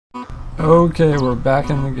Okay, we're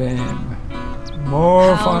back in the game.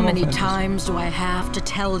 More How Final many Fantasy. times do I have to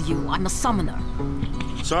tell you I'm a summoner?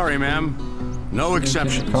 Sorry, ma'am. No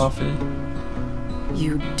exceptions. Coffee.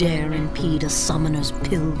 You dare impede a summoner's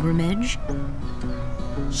pilgrimage?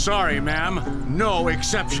 Sorry, ma'am. No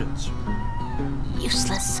exceptions.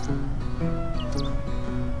 Useless.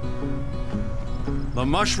 The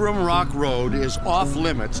Mushroom Rock Road is off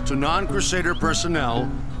limits to non-Crusader personnel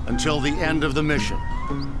until the end of the mission.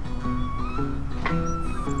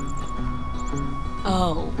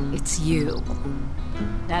 Oh, it's you.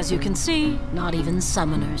 As you can see, not even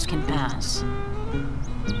summoners can pass.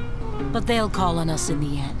 But they'll call on us in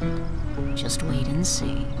the end. Just wait and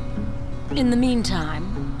see. In the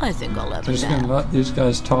meantime, I think I'll let Just gonna let these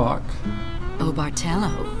guys talk. Oh,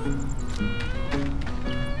 Bartello.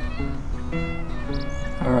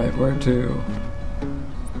 Alright, where to?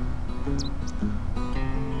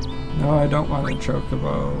 No, I don't want a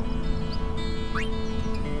chocobo.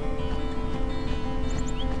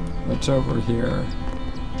 What's over here?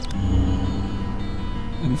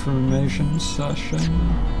 Information session.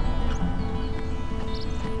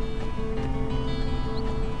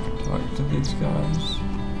 Talk to these guys.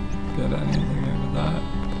 Get anything out of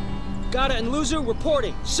that? Gata and Loser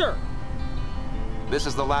reporting, sir. This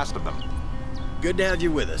is the last of them. Good to have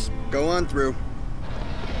you with us. Go on through.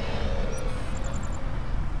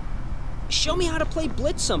 Show me how to play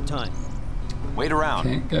Blitz sometime. Wait around.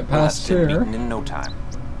 Can't get past We'll have here. it beaten in no time.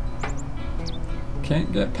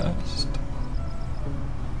 Can't get past.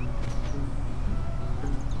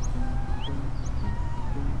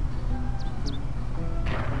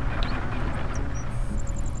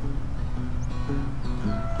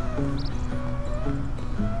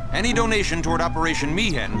 Any donation toward Operation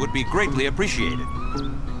Mi'ihen would be greatly appreciated.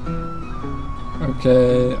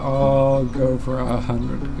 Okay, I'll go for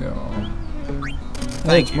 100 gil.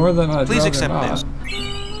 Hey, it's more than I'd Please rather accept not. this.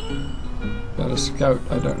 Got a scout,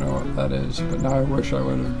 I don't know what that is, but now I wish I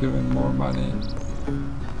would have given more money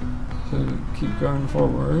to keep going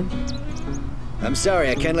forward. I'm sorry,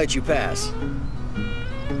 I can't let you pass.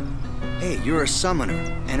 Hey, you're a summoner,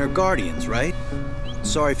 and her guardians, right?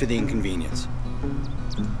 Sorry for the inconvenience.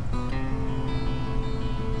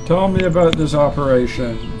 Tell me about this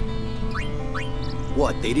operation.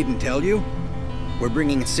 What, they didn't tell you? We're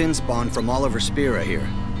bringing sin spawn from Oliver Spira here.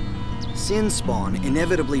 Sin spawn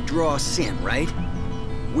inevitably draws sin, right?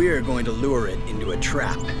 We're going to lure it into a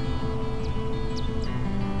trap.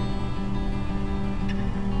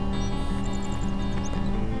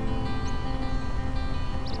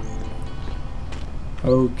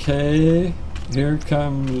 Okay, here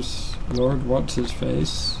comes Lord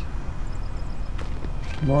What's-His-Face.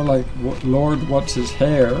 More like Lord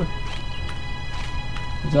What's-His-Hair.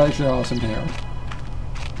 It's actually awesome hair.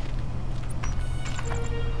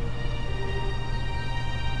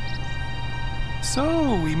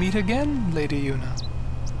 So, we meet again, Lady Yuna.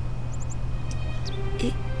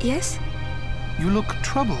 Yes? You look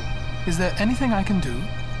troubled. Is there anything I can do?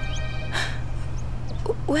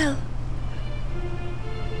 Well...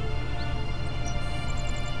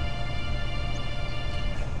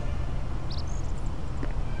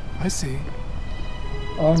 I see.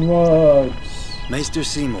 Onwards! Maester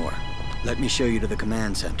Seymour, let me show you to the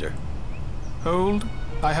command center. Hold.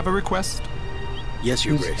 I have a request. Yes,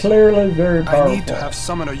 Your He's Grace. clearly very powerful. I need to have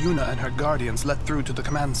Summoner Yuna and her guardians let through to the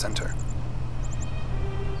command center.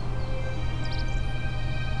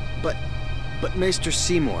 But Maester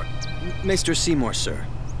Seymour... Maester Seymour, sir.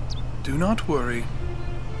 Do not worry.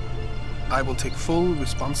 I will take full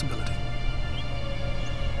responsibility.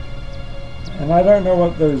 And I don't know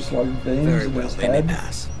what those like veins Very in well, his they may head.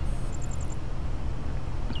 pass.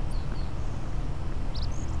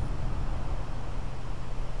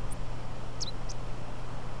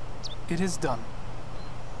 It is done.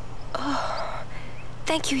 Oh,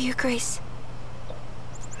 thank you, Your Grace.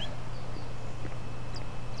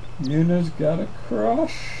 Yuna's got a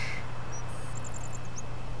crush.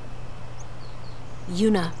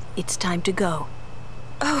 Yuna, it's time to go.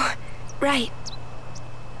 Oh, right.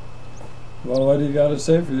 Well, what do you got to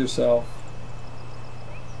say for yourself?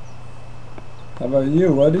 How about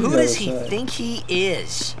you? What do you Who got to does he say? think he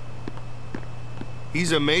is?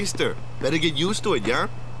 He's a maester. Better get used to it, yeah?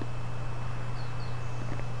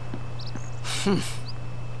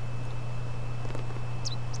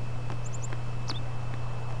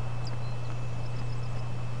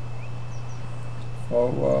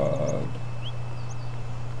 Forward.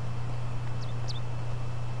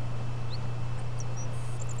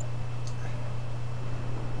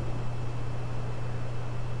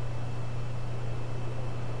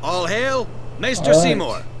 All hail, Maester All right.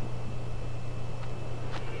 Seymour.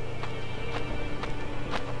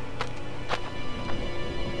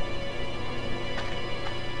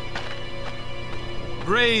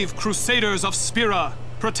 brave crusaders of Spira,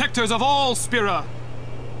 protectors of all Spira.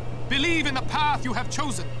 Believe in the path you have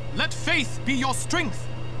chosen. Let faith be your strength.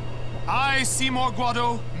 I, Seymour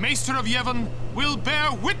Guado, Maester of Yevon, will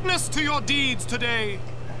bear witness to your deeds today.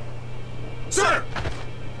 Sir!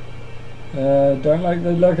 Don't like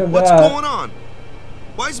the look of What's that. going on?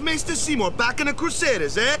 Why is Maester Seymour backing the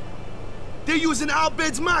Crusaders, eh? They're using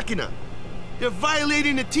Albed's Machina. They're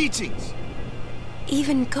violating the teachings.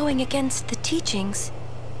 Even going against the teachings,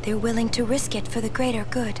 they're willing to risk it for the greater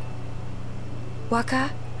good. Waka,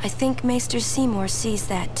 I think Maester Seymour sees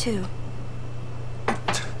that too.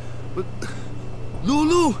 But,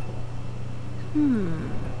 Lulu!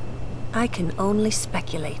 I can only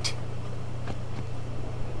speculate.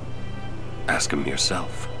 Ask him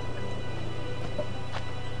yourself.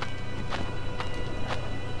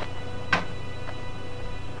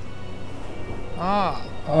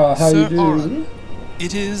 How Sir you do? Oren,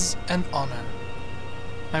 it is an honor.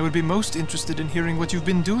 I would be most interested in hearing what you've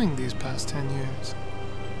been doing these past 10 years.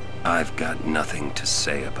 I've got nothing to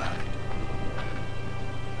say about it.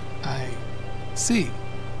 I see.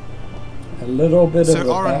 A little bit Sir of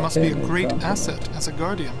a Oren must be a backhand great compliment. asset as a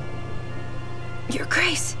guardian. Your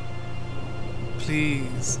Grace!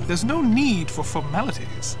 Please, there's no need for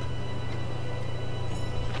formalities.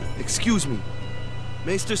 Excuse me.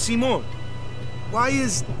 Maester Seymour, why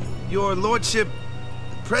is your lordship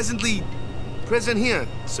present here,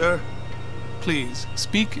 sir? Please,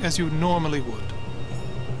 speak as you normally would.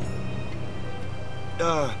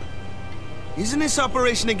 Isn't this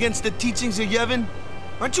operation against the teachings of Yevon?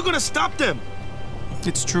 Aren't you gonna stop them?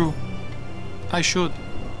 It's true. I should.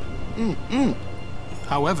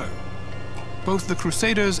 However, both the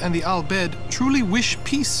Crusaders and the Al-Bed truly wish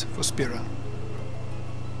peace for Spira.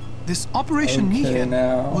 This Operation Mihen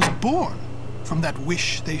was born from that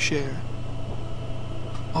wish they share.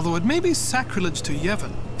 Although it may be sacrilege to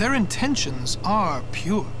Yevon, their intentions are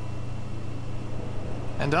pure.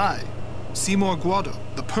 And I, Seymour Guado,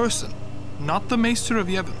 the person, not the Maester of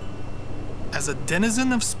Yevon, as a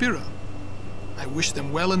denizen of Spira, I wish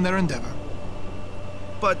them well in their endeavor.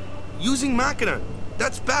 But using Machina,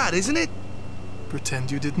 that's bad, isn't it?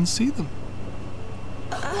 Pretend you didn't see them.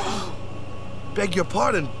 Beg your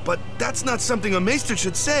pardon, but that's not something a Maester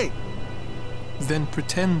should say. Then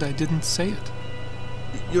pretend I didn't say it.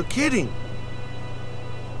 You're kidding.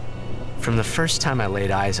 From the first time I laid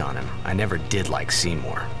eyes on him, I never did like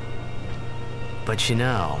Seymour. But you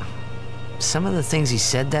know, some of the things he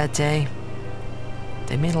said that day,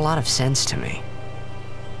 they made a lot of sense to me.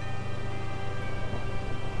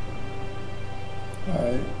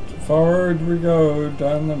 Alright, forward we go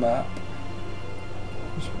down the map.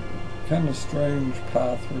 It's kind of strange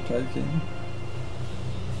path we're taking.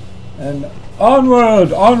 And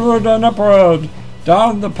onward! Onward and upward!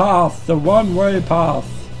 Down the path, the one-way path.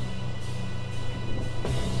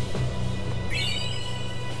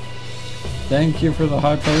 Thank you for the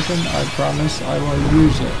high potion. I promise I will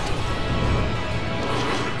use it.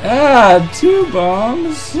 Ah, 2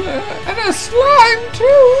 bombs! And a slime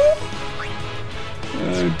too!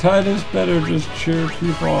 Titus better just cheer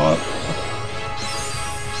people up.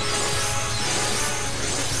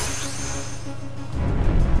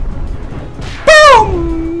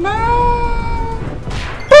 Boom!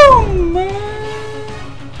 Boom!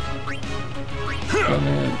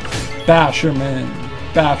 Gonna bash him in.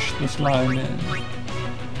 Bash the slime in.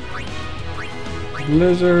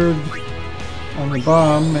 Blizzard on the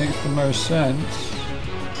bomb makes the most sense.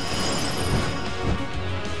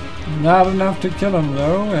 Not enough to kill him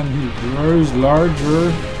though, and he grows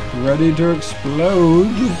larger, ready to explode.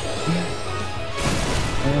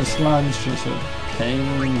 And the slime's just a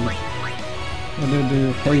pain. What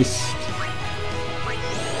do? Haste.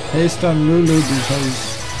 Haste on Lulu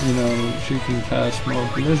because, you know, she can cast more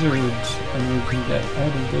blizzards and we can get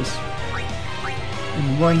out of this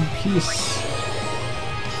in one piece.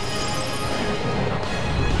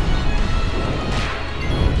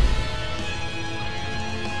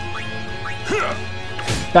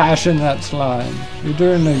 Bashing that slime. You're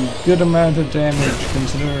doing a good amount of damage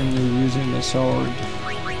considering you're using a sword.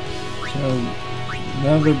 So,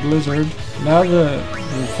 another blizzard. Now the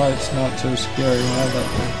fight's not so scary now that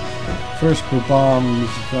the first bomb's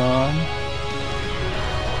gone.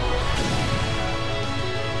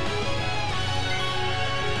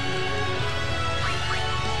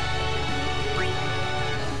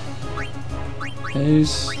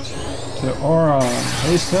 Haste to Oron.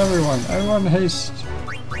 Haste to everyone. Everyone haste.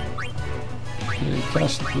 Okay,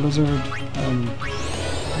 cast the blizzard and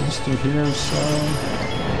Mr. here, so.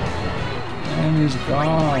 And he's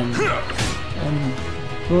gone. And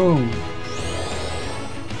boom.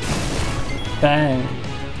 Bang.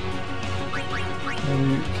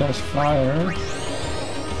 Maybe cast fire.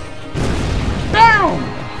 Boom!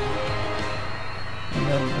 And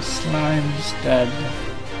then the slime's dead.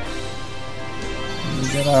 And we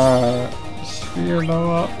get our sphere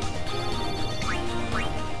low up.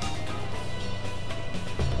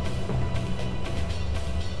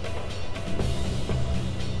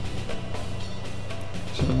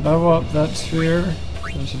 So level up that sphere.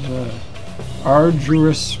 This is a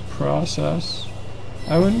arduous process.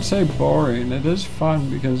 I wouldn't say boring. It is fun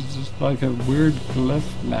because it's like a weird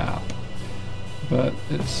glyph map. But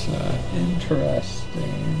it's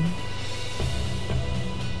interesting.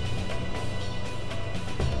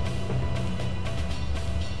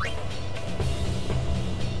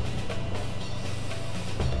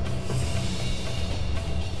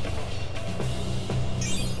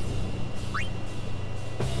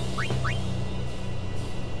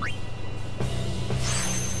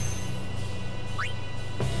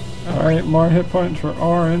 Alright, more hit points for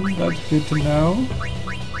Orin. That's good to know.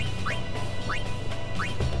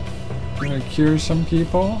 Gonna cure some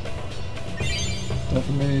people.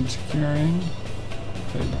 Definitely needs curing.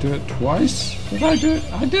 Okay, do it twice? Did I do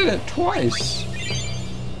it? I did it twice!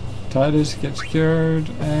 Titus gets cured,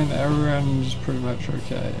 and everyone's pretty much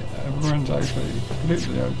okay. Everyone's actually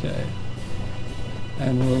completely okay.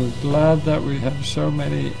 And we're glad that we have so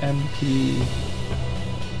many MP.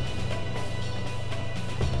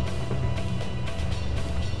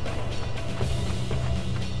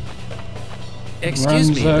 Excuse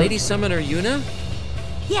me, Lady Summoner Yuna?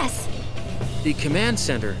 Yes. The command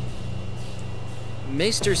center.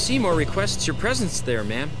 Maester Seymour requests your presence there,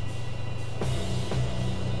 ma'am.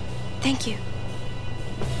 Thank you.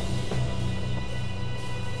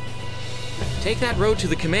 Take that road to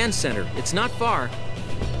the command center. It's not far.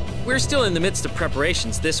 We're still in the midst of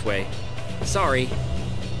preparations this way. Sorry.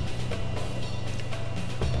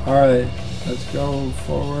 Alright, let's go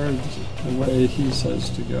forward the way he says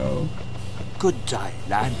to go. Good day,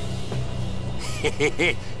 lad.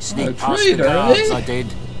 Sneak past the guards, I did.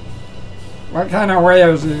 What kind of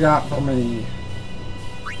wares you got for me?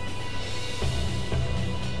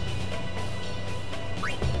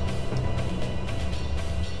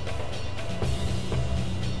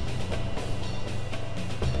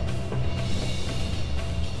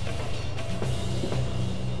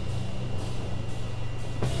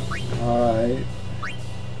 Alright.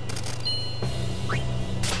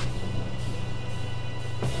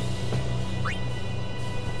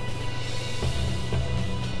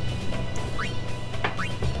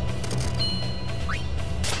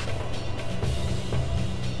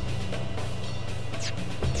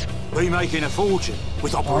 Be making a fortune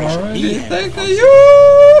with Operation E. Thank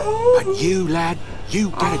you! But you, lad, you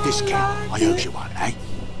get a discount. I owe you one, eh?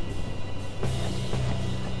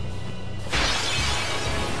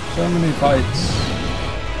 So many fights.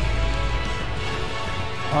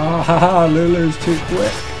 Ah, haha, Lulu's too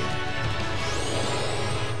quick.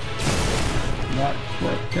 Not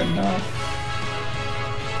quick enough.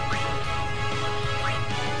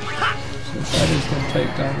 So Freddy's gonna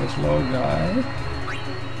take down this low guy.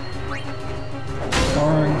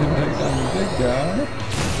 Orin can take down the big guy.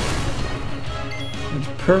 Which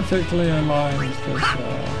perfectly aligns this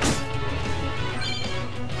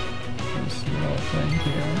little thing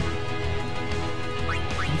here.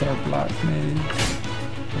 With our black mage.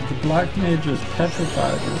 If the black mage is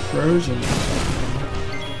petrified or frozen or something.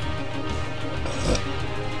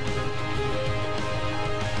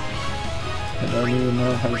 I don't even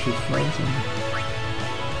know how she's frozen.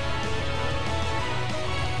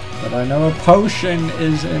 But I know a potion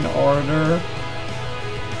is in order.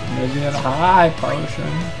 Maybe a high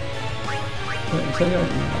potion. Say that,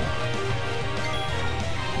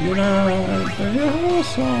 you know, do you have a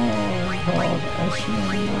song called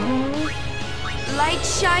Eshion? Light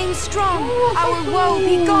shine strong, our woe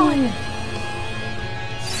be gone.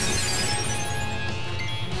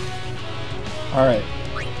 Alright,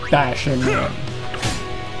 dash him in.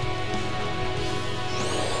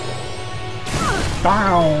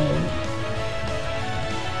 Bow!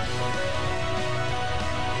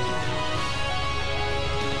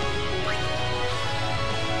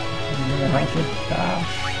 I'm gonna have to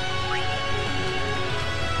dash.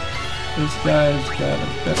 This guy's got a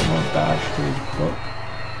bit more dash to his book.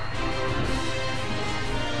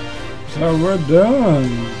 So we're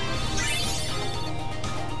done!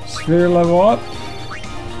 Sphere level up.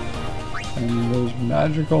 And those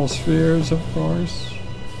magical spheres, of course.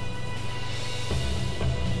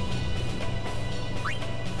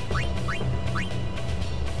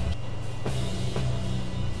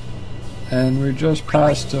 And we just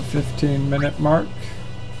passed a 15-minute mark.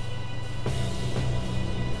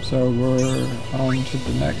 So we're on to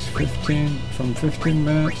the next 15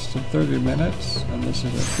 minutes to 30 minutes, and this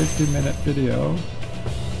is a 50-minute video.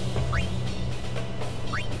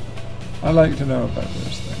 I like to know about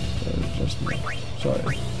those things, but it's just me.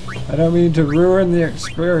 Sorry. I don't mean to ruin the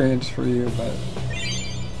experience for you, but...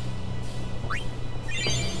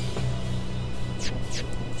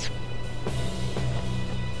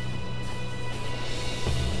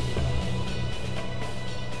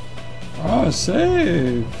 Oh,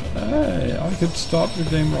 save! Hey, I could stop the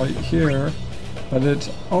game right here, but it's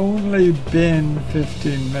only been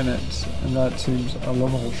 15 minutes, and that seems a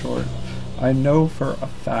little short. I know for a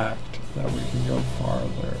fact that we can go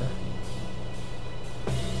farther.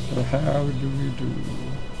 So how do we do?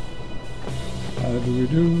 How do we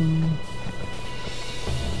do?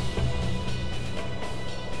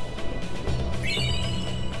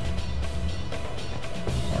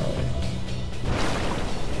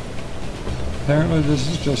 Apparently this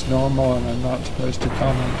is just normal and I'm not supposed to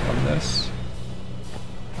comment on this.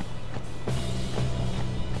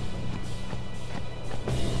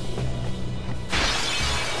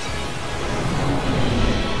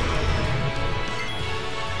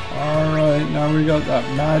 Alright, now we got that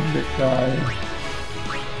magic guy.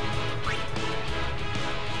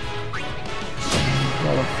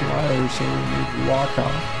 Got a flyer, so we need Waka.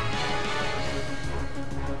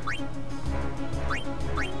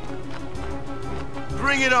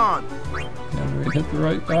 Bring it on! And we hit the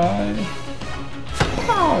right guy.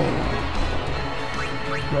 Ow!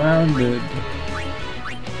 Grounded.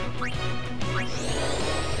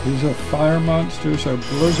 He's a fire monster, so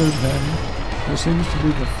blizzard him. This seems to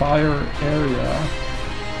be the fire area.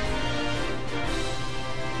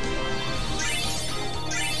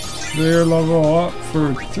 Clear level up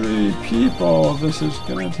for 3 people. This is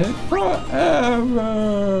gonna take forever.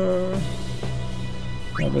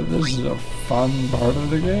 Yeah, but this is a fun part of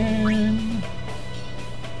the game.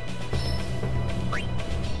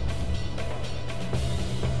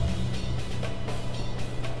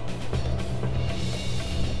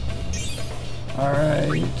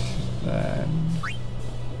 Alright, then.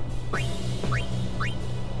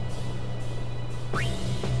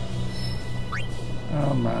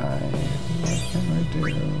 Oh my, what can I do?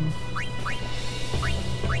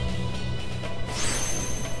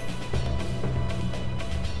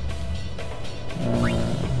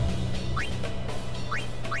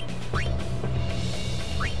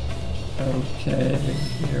 Okay,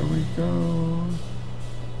 here we go.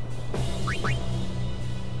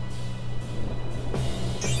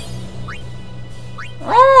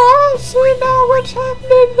 Oh, I see now what's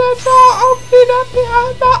happening. That's all opening up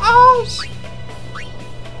behind my eyes.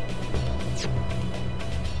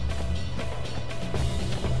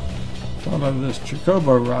 Follow this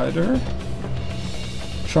Chocobo rider.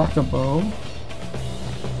 Chocobo.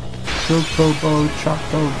 Chocobo.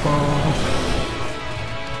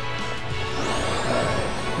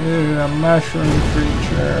 A mushroom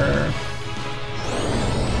creature.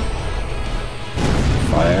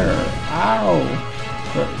 Fire. Ow!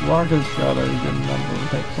 But Waka's got a good number of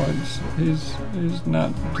hit points. He's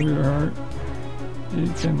not too hurt. He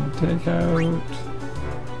can take out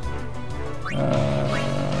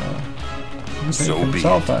take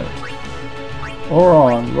himself out.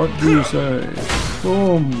 Oron, what do you say?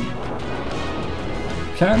 Boom.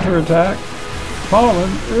 Counterattack.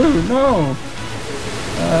 Fallen. Ooh, no.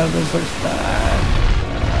 This looks bad.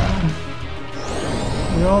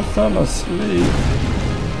 We all fell asleep.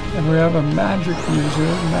 And we have a magic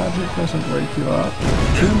user. Magic doesn't wake you up.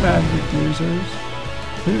 2 magic users.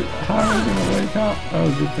 How are we going to wake up? Oh,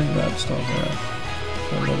 good thing that's still there.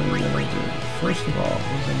 So what are we going to do? First of all,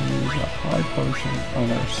 we're going to use a high potion on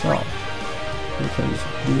ourselves. Because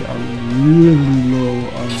we are really low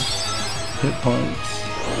on hit points.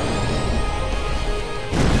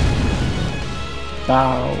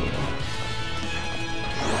 Bow.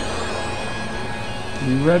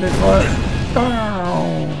 You ready for it?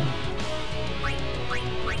 Bow!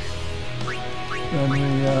 Then we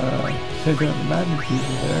take out the magic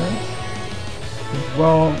user there.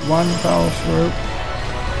 Well, one foul swoop.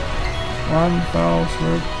 One foul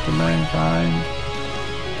swoop to mankind.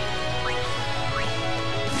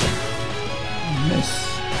 Miss.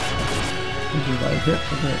 Did I hit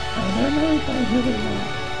with it? I don't know if I hit it or not.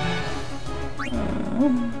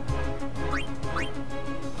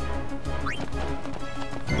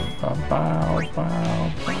 Bow, bow, bow.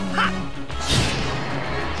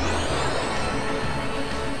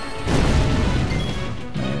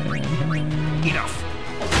 Enough.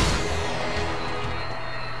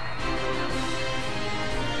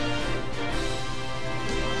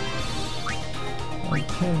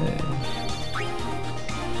 Okay.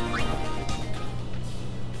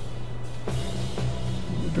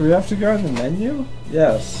 Do we have to go in the menu?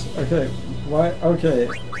 Yes. Okay. Why? Okay.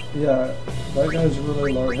 Yeah. That guy's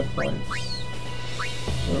really low hit points.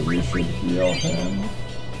 So we should heal him.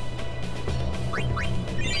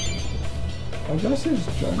 I guess he's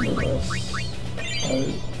genderless.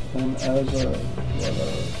 And as a whatever.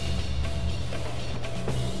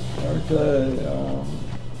 Okay,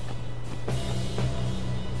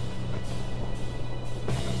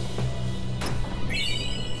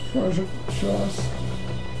 treasure chest.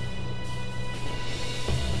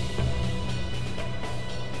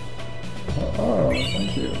 Oh,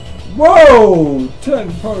 thank you. Whoa!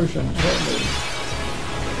 10 potions, holy.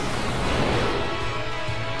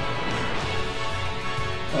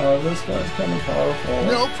 This guy's kind of powerful.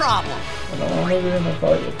 No problem. And I want to be in a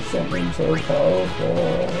fight with something so powerful.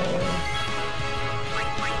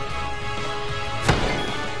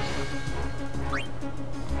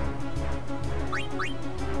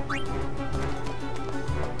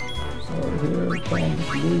 So here comes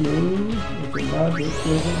Lulu with the magic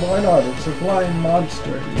wizard. Why not? It's a flying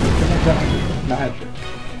monster. You can attack it with magic.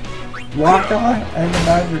 Waka and the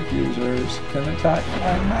magic users can attack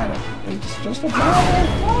flying magic. It's just a power.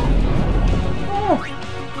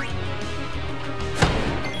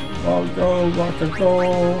 Oh, go, Waka, go.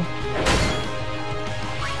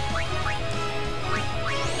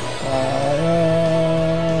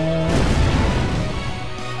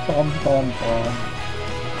 Bum, bum, bum.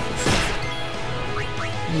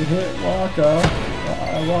 You hit Waka.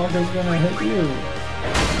 Waka's gonna hit you.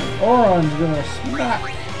 Oron's gonna smack.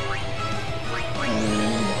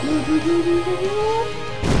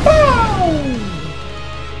 Bow!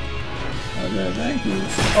 Okay, thank you.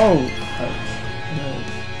 Oh, ouch.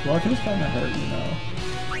 Waka's kind of hurt, you know.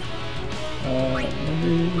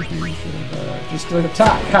 Maybe he should just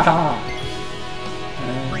attack. Haha!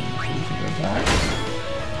 And he should attack.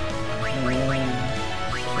 And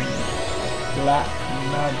black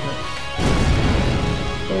magic.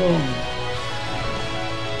 Boom.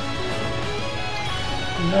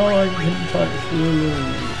 No one can touch Lulu.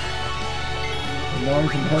 No one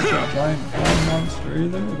can touch that giant flying monster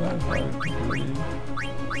either. That's hard to believe.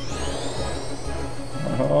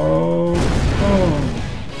 Oh, boom.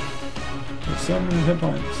 There's so many hit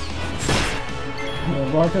points.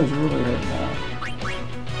 Waka's really hurt now.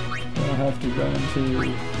 Gonna have to go into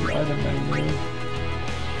the item menu.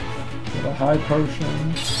 Get a high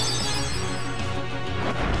potion.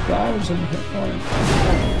 1,000 hit points.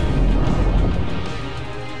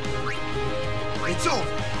 It's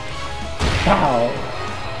over. Pow!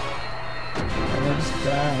 And it's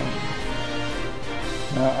down.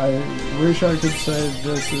 Now I wish I could say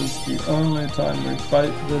this is the only time we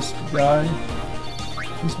fight this guy.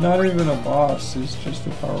 He's not even a boss, he's just a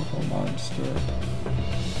powerful monster.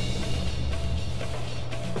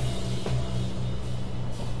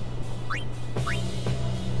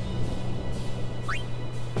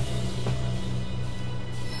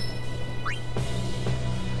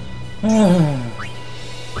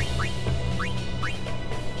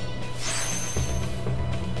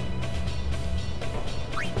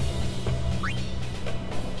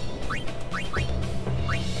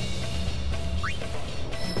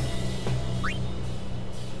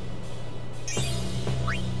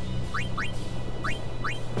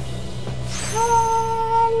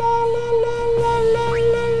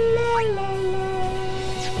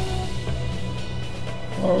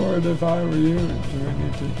 If I were you, do we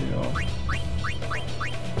need to heal?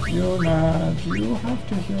 You're not. You have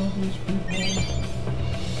to heal these people.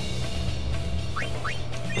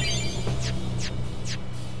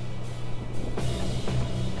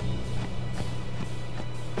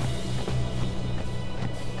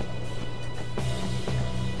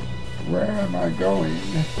 Where am I going?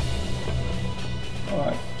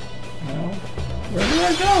 What? No? Where do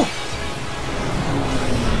I go?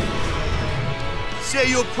 Say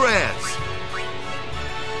your prayers.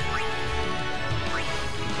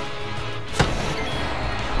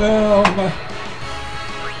 Boom.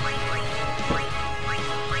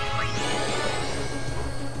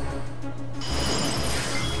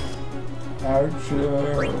 Ouch.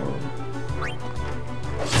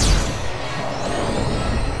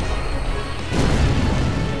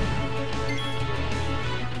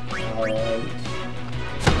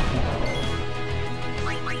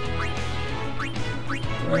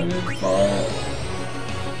 Ready for it.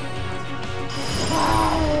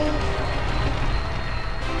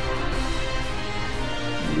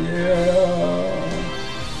 Yeah.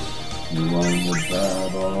 You won the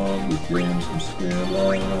battle. We gained some skill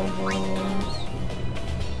levels.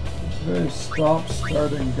 Okay, stop,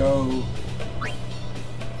 start, and go.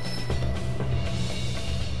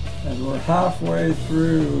 And we're halfway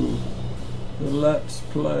through the Let's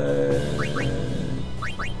Play.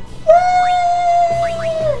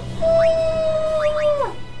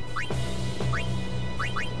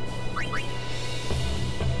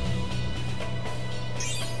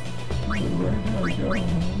 Where do I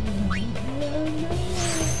go?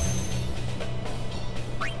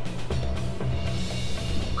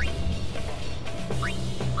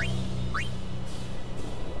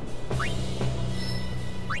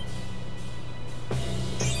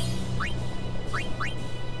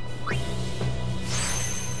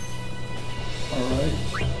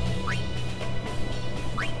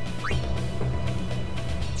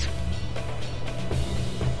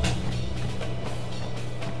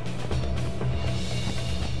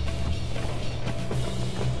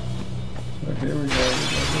 Here we go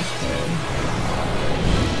this way.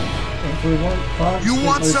 If we weren't constantly You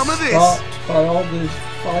want some of this? stopped by all these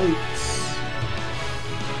fights.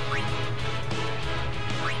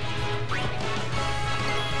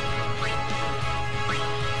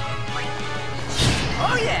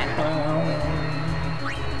 Oh yeah!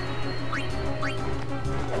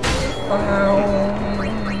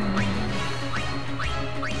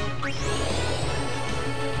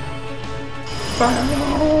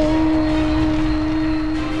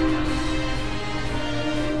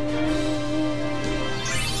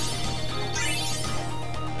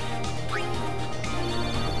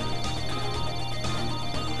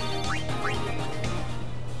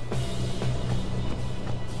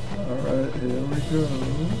 Alright, here we go.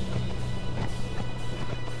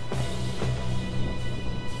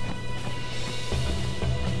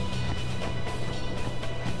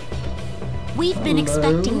 We've been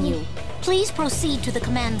expecting you. Please proceed to the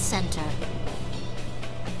command center.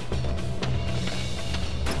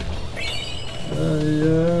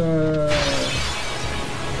 Yeah.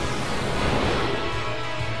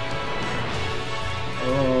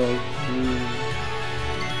 Oh, geez.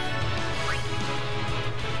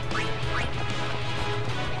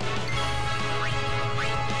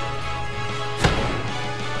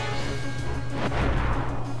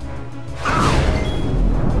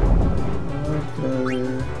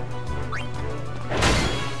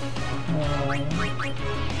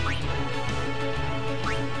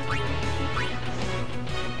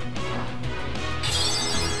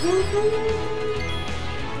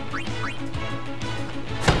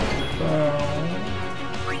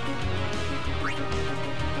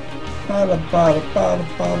 I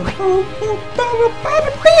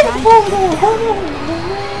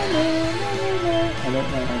don't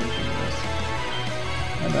know how to do this.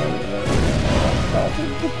 I know that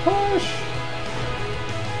the push.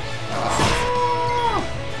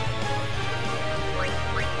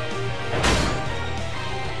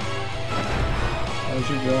 How's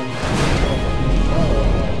it going?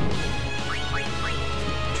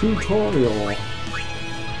 Tutorial.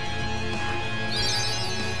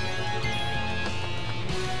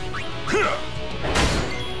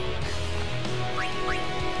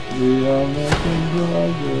 We are making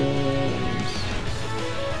progress.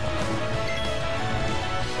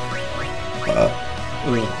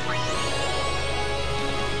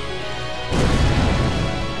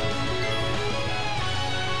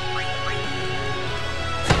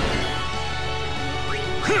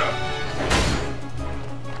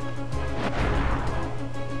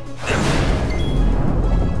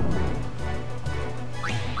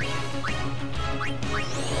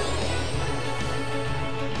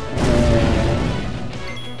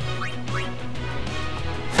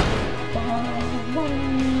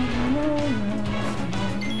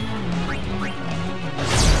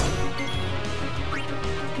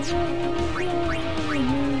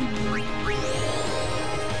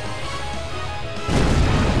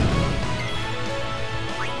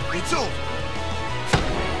 It's over.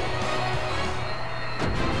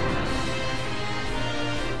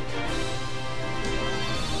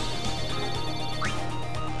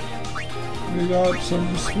 We got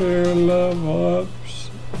some spare level ups.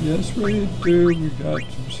 Yes, we do. We got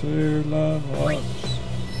some spare level ups.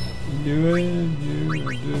 You and you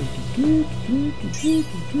do.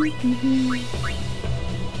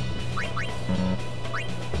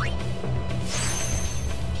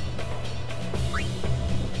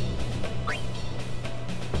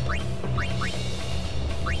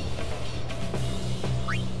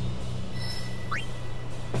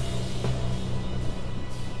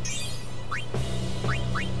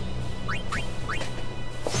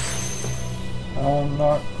 I'm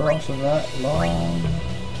not crossing that line.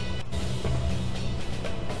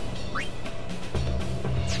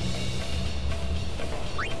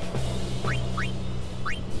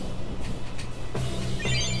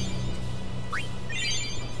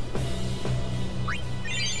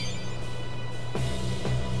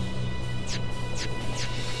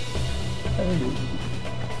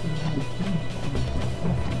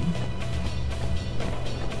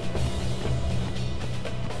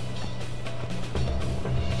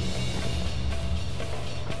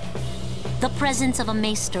 The presence of a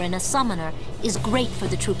maester and a summoner is great for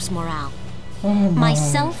the troops' morale. Oh my.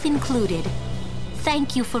 Myself included.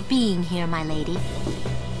 Thank you for being here, my lady.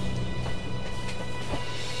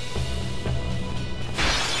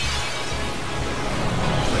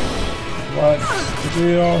 What's the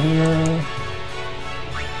deal here?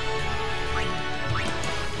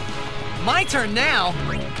 My turn now.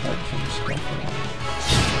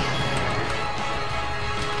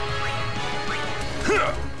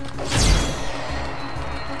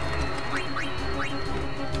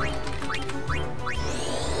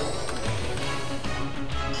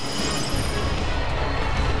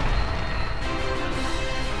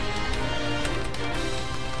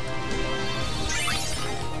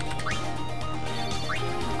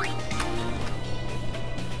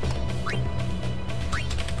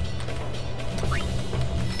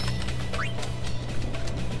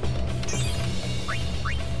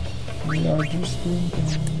 We are just doing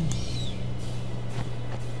things.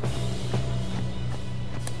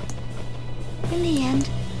 In the end,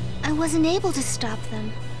 I wasn't able to stop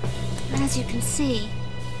them, as you can see.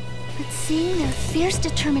 But seeing their fierce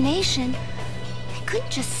determination, I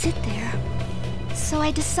couldn't just sit there. So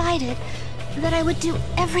I decided that I would do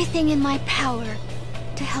everything in my power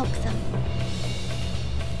to help them.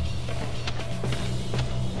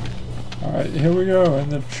 Alright, here we go,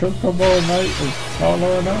 and the Chocobo Knight is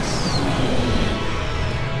following us.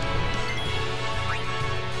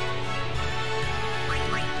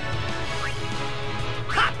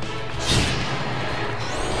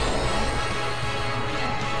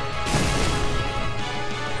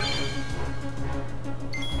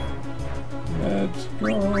 Let's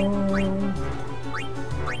go.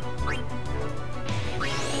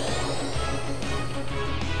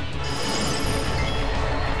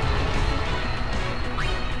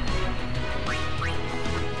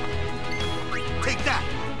 Take that!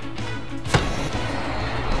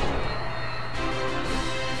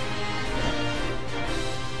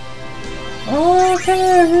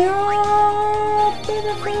 Okay, yeah,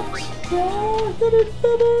 benefits. Yeah, get it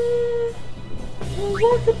better. We're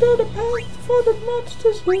walking down the path for the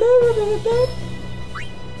monsters lower to the dead.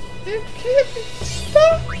 It can't be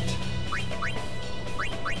stopped.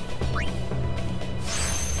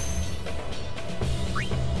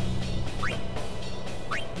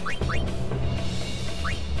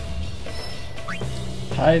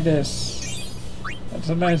 Titus, that's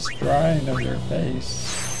a nice drawing of your face.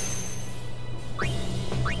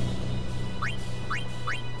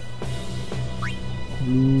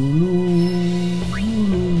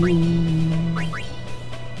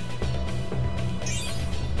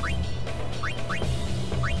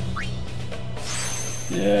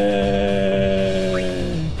 Yay!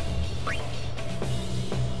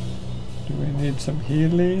 Do we need some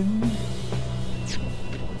healing?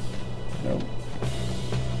 Nope.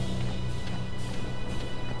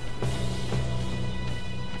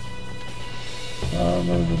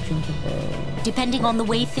 Depending on the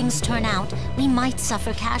way things turn out, we might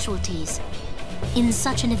suffer casualties. In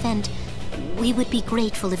such an event, we would be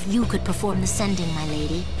grateful if you could perform the sending, my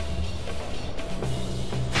lady.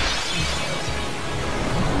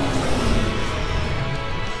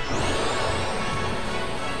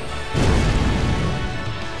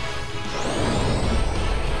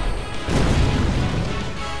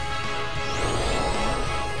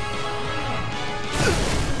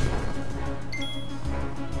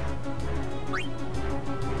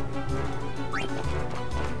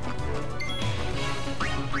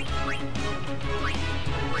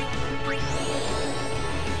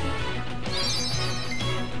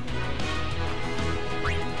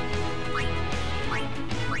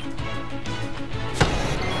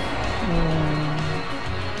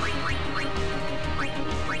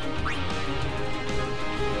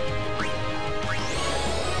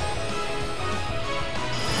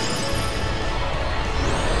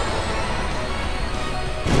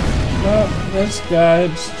 This guy,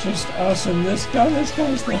 it's just us and this guy's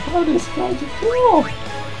the hardest guy to kill.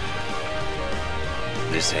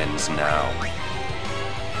 This ends now.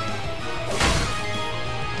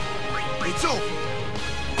 It's over.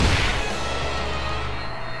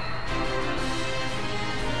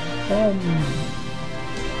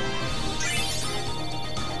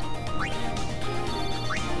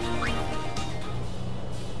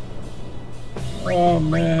 Oh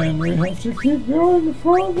man, we have to keep going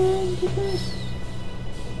further into this.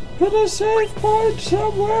 Put a save point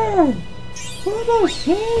somewhere! Put a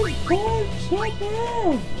save point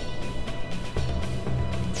somewhere!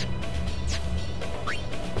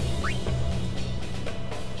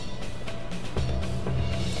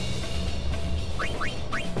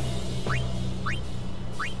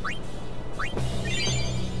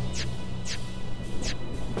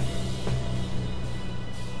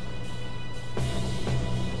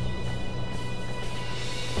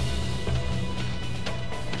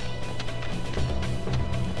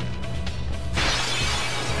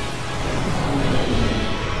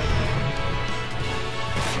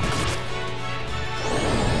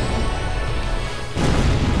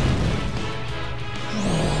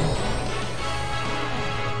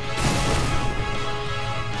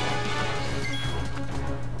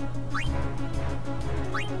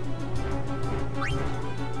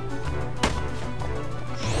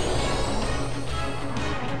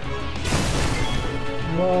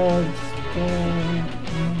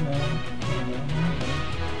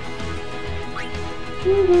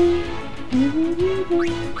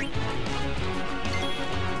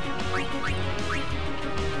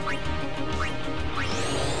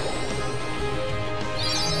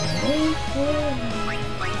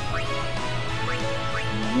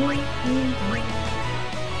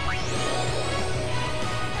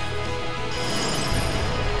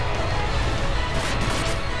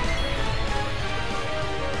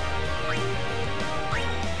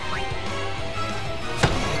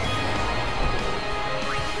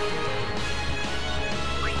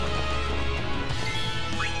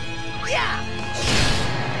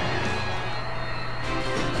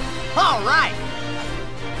 All right.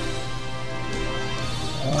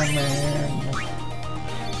 Oh man.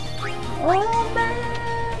 Oh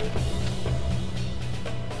man.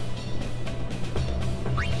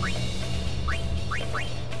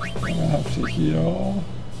 I have to heal.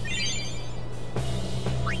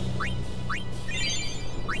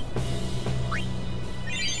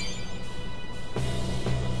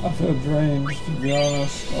 I feel drained, to be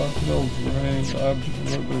honest. I feel drained,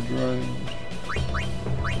 absolutely drained.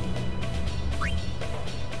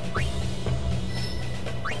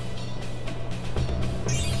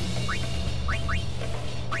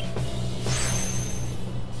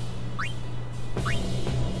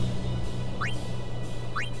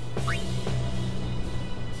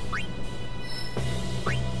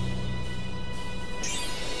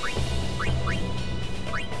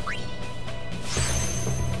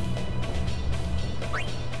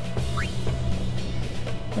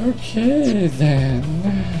 Okay, then.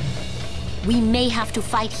 We may have to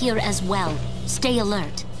fight here as well. Stay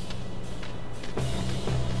alert.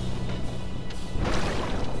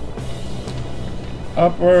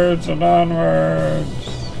 Upwards and onwards.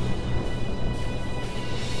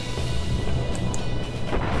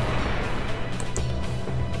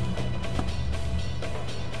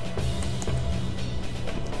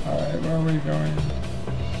 Alright, where are we going?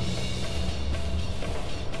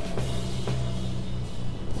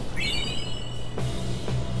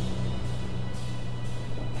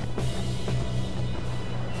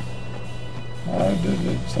 How did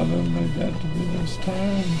it suddenly get to be this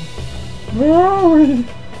time? Where are we?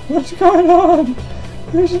 What's going on?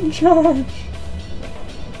 Who's in charge?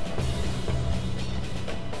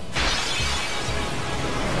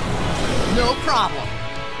 No problem.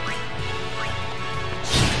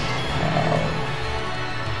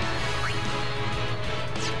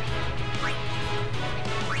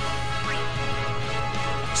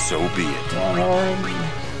 So be it. One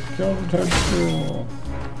orange. Don't touch fuel.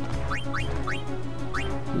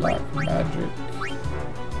 Black magic.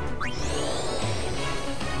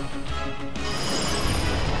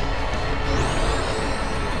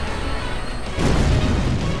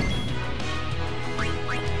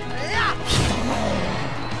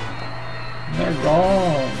 They're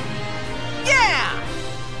gone. Yeah!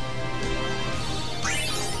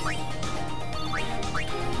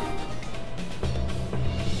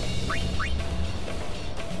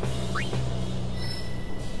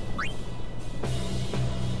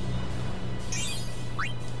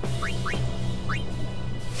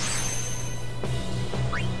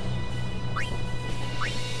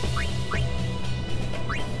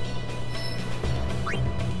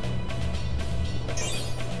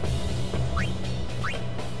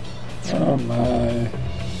 Oh my.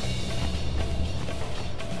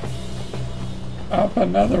 Up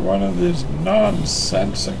another one of these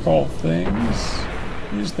nonsensical things.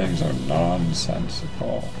 These things are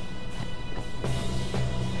nonsensical.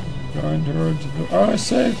 Going towards the... Oh,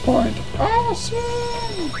 save point!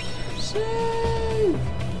 Awesome! Save!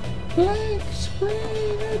 Blank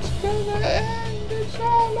screen! It's gonna end! It's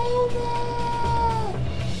all over!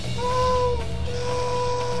 Oh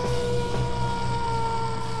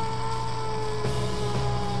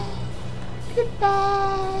no! Goodbye!